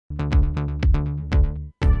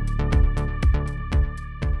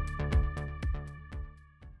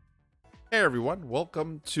everyone,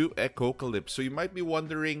 welcome to Echocalypse. So you might be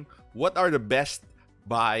wondering, what are the best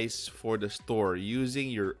buys for the store using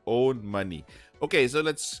your own money? Okay, so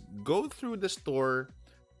let's go through the store.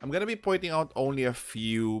 I'm gonna be pointing out only a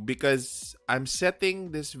few because I'm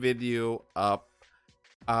setting this video up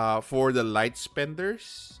for the light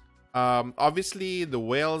spenders. Obviously, the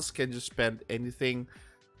whales can just spend anything,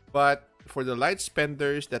 but for the light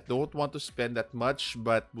spenders that don't want to spend that much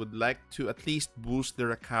but would like to at least boost their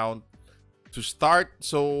account to start,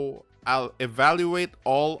 so I'll evaluate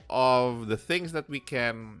all of the things that we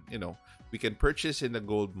can, we can purchase in the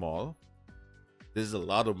gold mall. This is a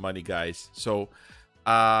lot of money, guys. So,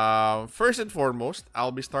 first and foremost,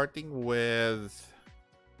 I'll be starting with.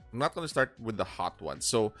 I'm not going to start with the hot ones.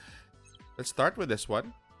 So, let's start with this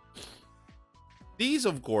one. These,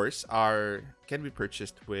 of course, can be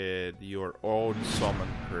purchased with your own summon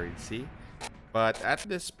currency. But at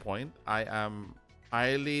this point, I am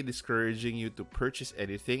highly discouraging you to purchase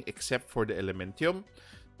anything except for the Elementium.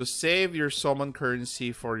 To save your summon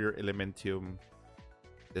currency for your Elementium,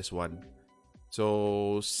 this one.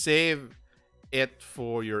 So save it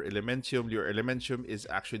for your Elementium. Your Elementium is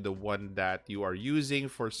actually the one that you are using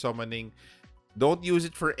for summoning. Don't use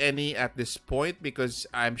it for any at this point because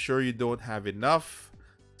I'm sure you don't have enough.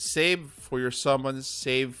 Save for your summons.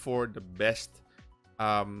 Save for the best,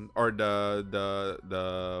 or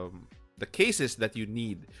the cases that you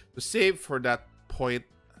need to save for that point.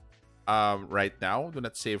 Right now, do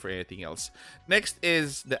not save for anything else. Next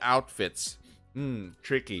is the outfits.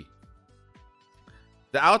 Tricky.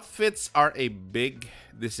 The outfits are a big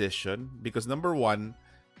decision because number one,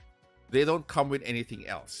 they don't come with anything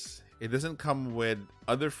else. It doesn't come with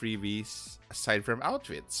other freebies aside from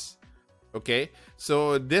outfits. Okay,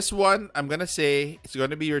 so this one, I'm gonna say it's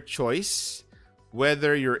gonna be your choice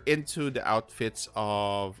whether you're into the outfits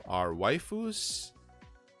of our waifus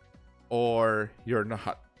or you're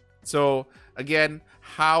not. So again,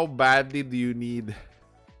 how badly do you need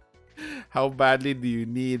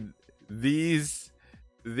these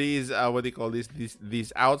what do you call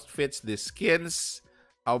these outfits, these skins?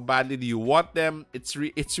 How badly do you want them? It's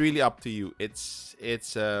really up to you. It's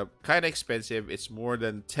kind of expensive. It's more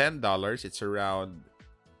than $10. It's around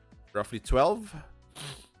roughly 12.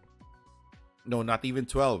 No, not even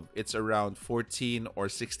 12. It's around 14 or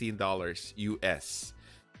 $16 US.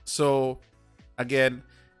 So again,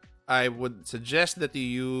 I would suggest that you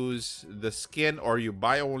use the skin or you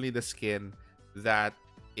buy only the skin that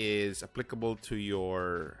is applicable to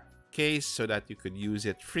your case so that you could use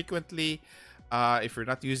it frequently. If you're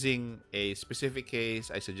not using a specific case,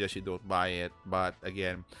 I suggest you don't buy it. But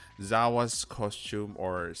again, Zawa's costume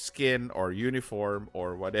or skin or uniform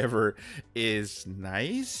or whatever is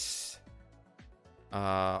nice.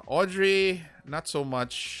 Audrey, not so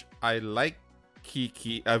much. I like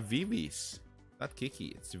Vivi's. Not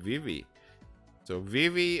Kiki, it's Vivi. So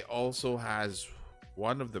Vivi also has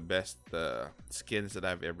one of the best skins that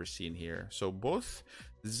I've ever seen here. So both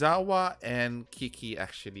Zawa and Kiki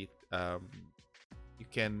actually, you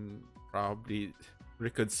can probably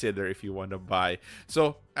reconsider if you want to buy.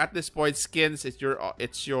 So at this point, skins, it's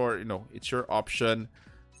your option.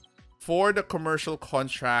 For the commercial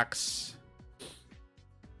contracts,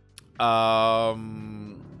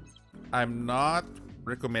 I'm not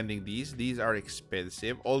recommending these. These are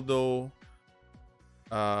expensive, although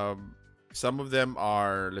some of them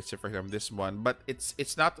are, let's say for example this one, but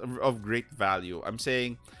it's not of great value. I'm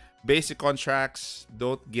saying basic contracts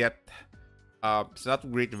don't get it's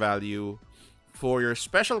not great value. For your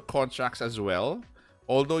special contracts as well,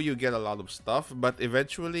 although you get a lot of stuff, but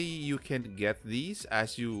eventually you can get these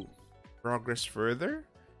as you progress further.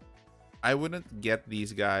 I wouldn't get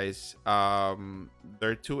these guys.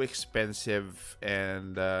 They're too expensive,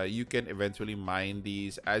 and you can eventually mine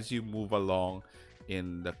these as you move along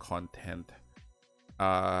in the content.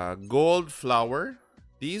 Gold flower.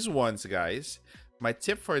 These ones, guys. My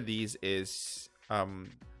tip for these is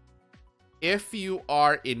if you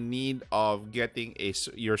are in need of getting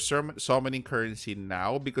your summoning currency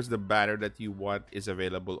now because the banner that you want is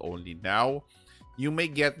available only now, you may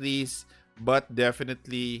get these, but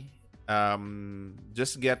definitely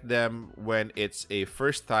just get them when it's a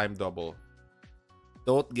first time double.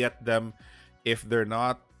 Don't get them if they're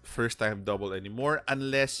not first time double anymore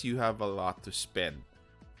unless you have a lot to spend.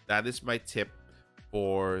 That is my tip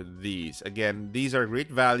for these. Again, these are great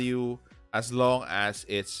value as long as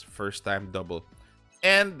it's first time double.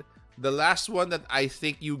 And the last one that I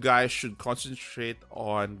think you guys should concentrate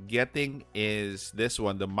on getting is this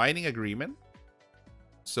one, the mining agreement.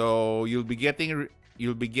 So you'll be getting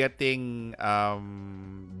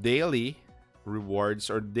daily rewards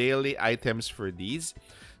or daily items for these.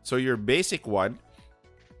 So your basic one,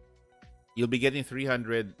 you'll be getting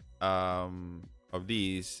 300 of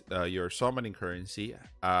these, your summoning currency,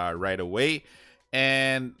 right away,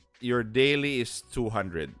 and your daily is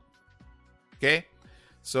 200. Okay,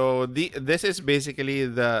 so this is basically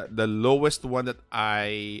the lowest one that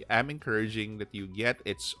I am encouraging that you get.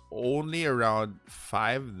 It's only around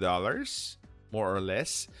 $5 more or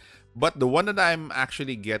less, but the one that I'm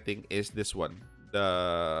actually getting is this one,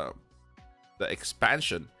 the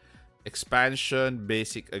expansion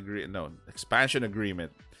basic agree no expansion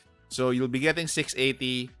agreement. So you'll be getting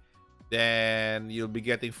 680, then you'll be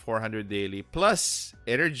getting 400 daily plus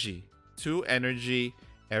energy, 2 energy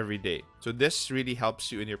every day. So this really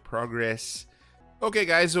helps you in your progress. Okay,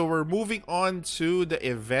 guys, so we're moving on to the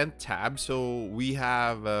event tab. So we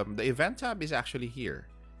have the event tab is actually here.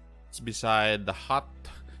 It's beside the hot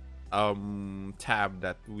tab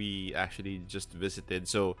that we actually just visited.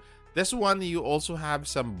 So this one, you also have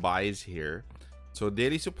some buys here. So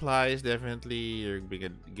daily supplies, definitely you're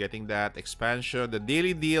getting that. Expansion, the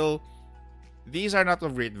daily deal, these are not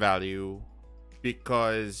of great value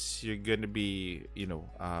because you're gonna be,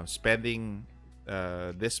 spending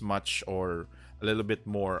this much or a little bit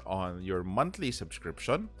more on your monthly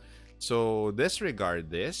subscription. So disregard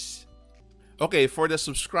this. Okay, for the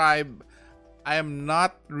subscribe, I am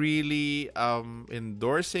not really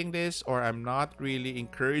endorsing this, or I'm not really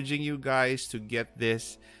encouraging you guys to get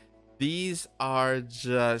this. These are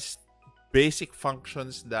just basic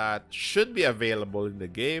functions that should be available in the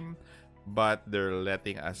game, but they're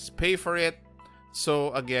letting us pay for it.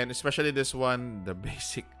 So again, especially this one,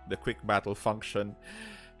 the quick battle function,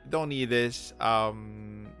 don't need this.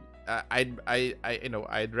 I'd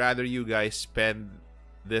rather you guys spend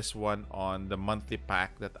this one on the monthly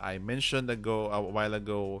pack that I mentioned a while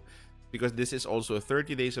ago, because this is also a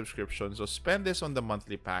 30-day subscription. So spend this on the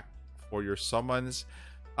monthly pack for your summons.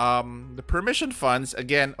 The permission funds,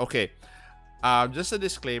 again, okay. Just a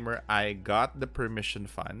disclaimer, I got the permission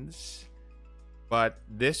funds, but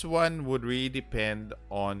this one would really depend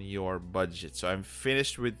on your budget. So I'm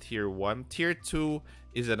finished with tier 1. Tier 2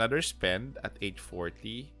 is another spend at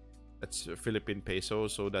 840. That's Philippine peso,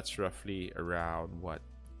 so that's roughly around what?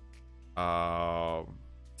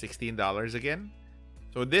 $16 again.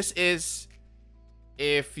 So this is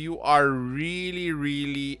if you are really,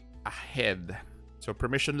 really ahead. So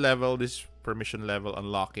permission level, this permission level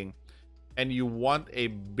unlocking, and you want a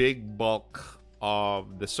big bulk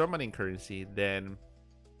of the summoning currency, then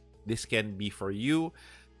this can be for you.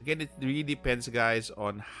 Again, it really depends, guys,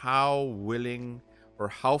 on how willing or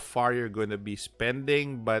how far you're going to be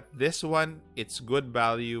spending. But this one, it's good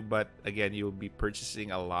value, but again, you'll be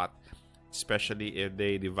purchasing a lot, especially if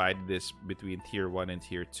they divide this between tier 1 and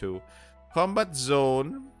tier 2. Combat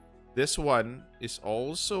zone, this one is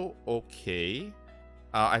also okay.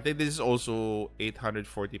 I think this is also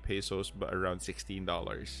 840 pesos, but around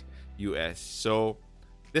 $16 US. So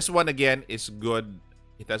this one again is good.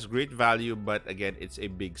 It has great value, but again, it's a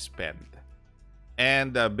big spend.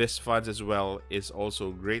 And the BIS funds as well is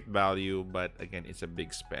also great value, but again, it's a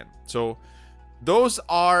big spend. So those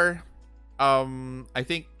are, I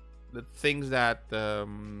think, the things that the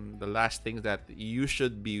last things that you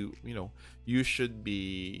should be,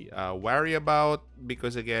 wary about,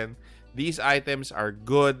 because again, these items are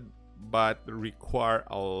good, but require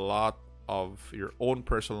a lot of your own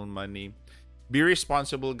personal money. Be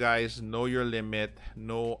responsible, guys. Know your limit.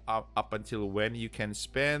 Know up until when you can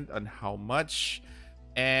spend and how much.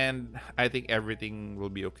 And I think everything will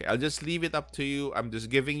be okay. I'll just leave it up to you. I'm just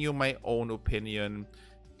giving you my own opinion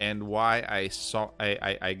and why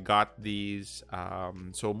I got these.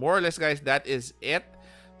 So more or less, guys, that is it.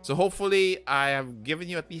 So hopefully I have given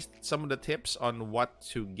you at least some of the tips on what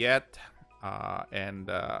to get, and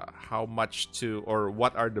how much to, or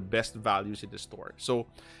what are the best values in the store. So,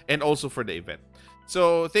 and also for the event.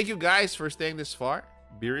 So thank you guys for staying this far.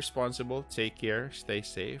 Be responsible, take care, stay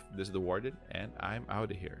safe. This is the Warden, and I'm out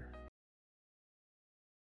of here.